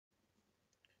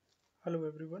Hello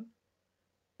everyone.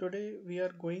 Today we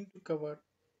are going to cover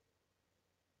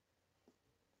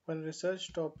one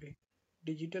research topic,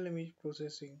 digital image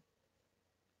processing.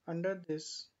 Under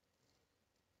this,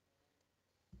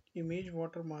 image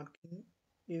watermarking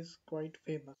is quite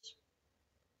famous.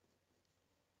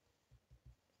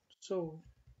 So,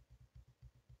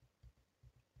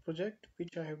 project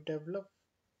which I have developed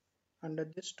under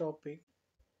this topic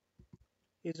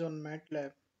is on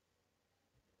Matlab.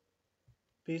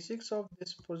 Basics of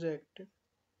this project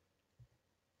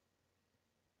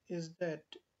is that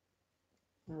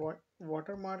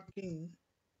watermarking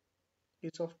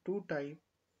is of two types.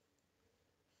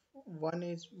 One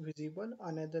is visible,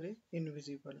 another is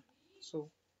invisible. So,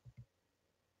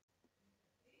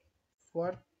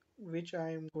 work which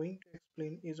I am going to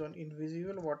explain is on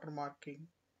invisible watermarking,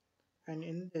 and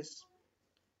in this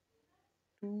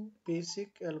two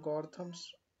basic algorithms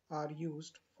are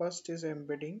used. First is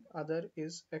embedding, other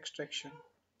is extraction.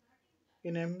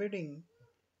 In embedding,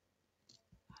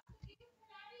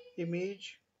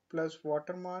 image plus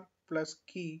watermark plus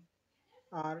key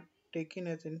are taken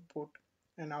as input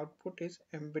and output is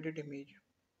embedded image.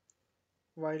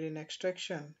 While in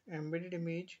extraction, embedded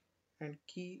image and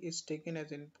key is taken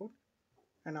as input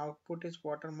and output is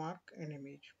watermark and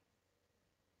image.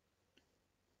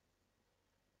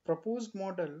 Proposed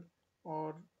model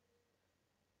or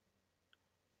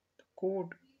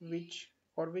code which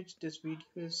for which this video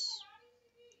is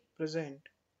present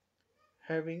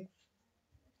having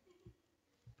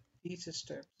these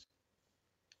steps,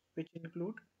 which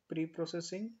include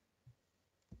pre-processing,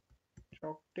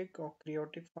 chaotic or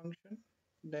chaotic function,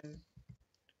 then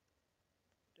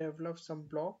develop some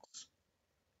blocks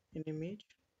in image,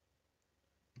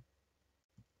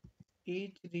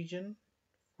 each region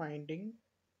finding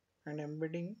and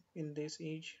embedding in this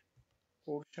each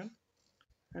portion,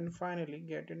 and finally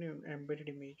get an embedded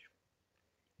image.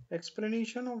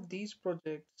 Explanation of these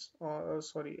projects, or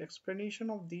explanation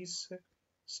of these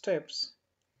steps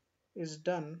is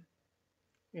done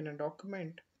in a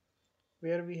document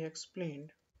where we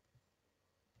explained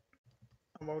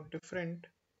about different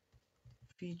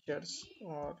features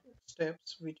or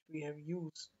steps which we have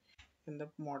used in the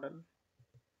model.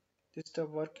 This is the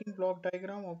working block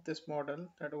diagram of this model,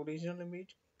 that original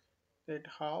image, that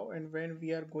how and when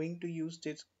we are going to use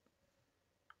this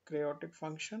chaotic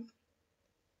function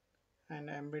and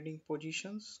embedding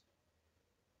positions.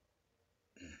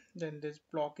 Then this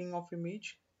blocking of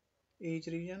image, age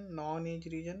region, non-age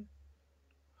region,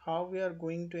 how we are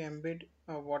going to embed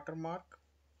a watermark,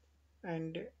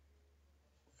 and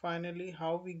finally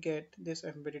how we get this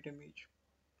embedded image.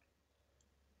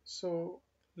 So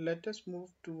let us move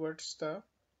towards the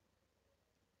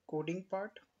coding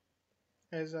part.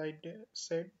 As I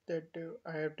said that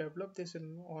I have developed this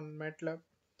on Matlab.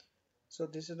 So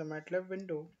this is the Matlab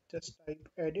window. Just type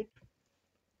edit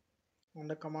on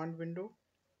the command window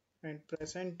and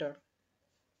press enter.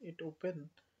 It opens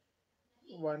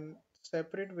one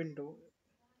separate window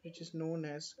which is known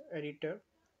as editor.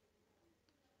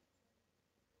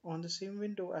 On the same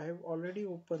window I have already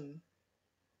opened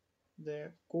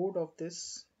the code of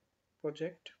this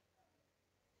project.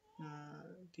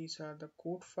 These are the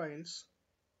code files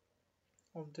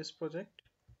of this project.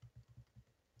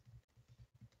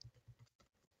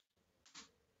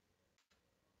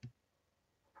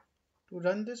 To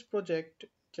run this project,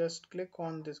 just click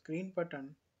on this green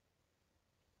button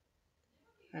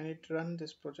and it run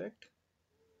this project.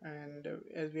 And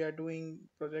as we are doing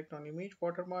project on image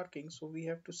watermarking, so we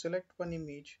have to select one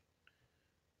image.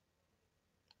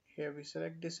 Here we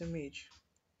select this image,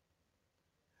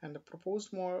 and the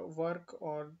proposed more work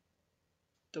or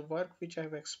the work which I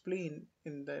have explained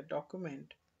in the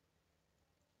document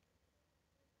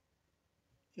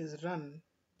is run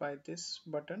by this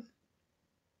button.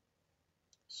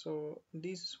 So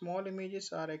these small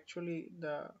images are actually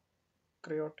the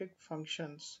chaotic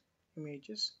functions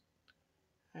images,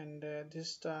 and this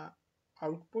is the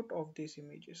output of these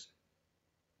images.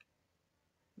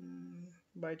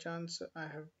 By chance I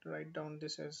have to write down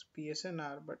this as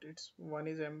PSNR, but it's one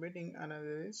is embedding,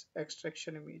 another is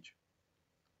extraction image.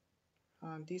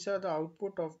 These are the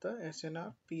output of the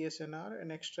SNR, PSNR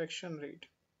and extraction rate.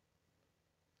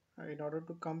 In order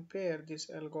to compare this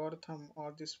algorithm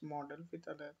or this model with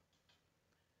other,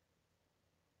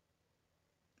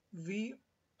 we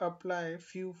apply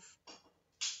few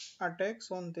attacks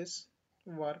on this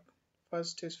work.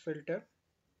 First is filter.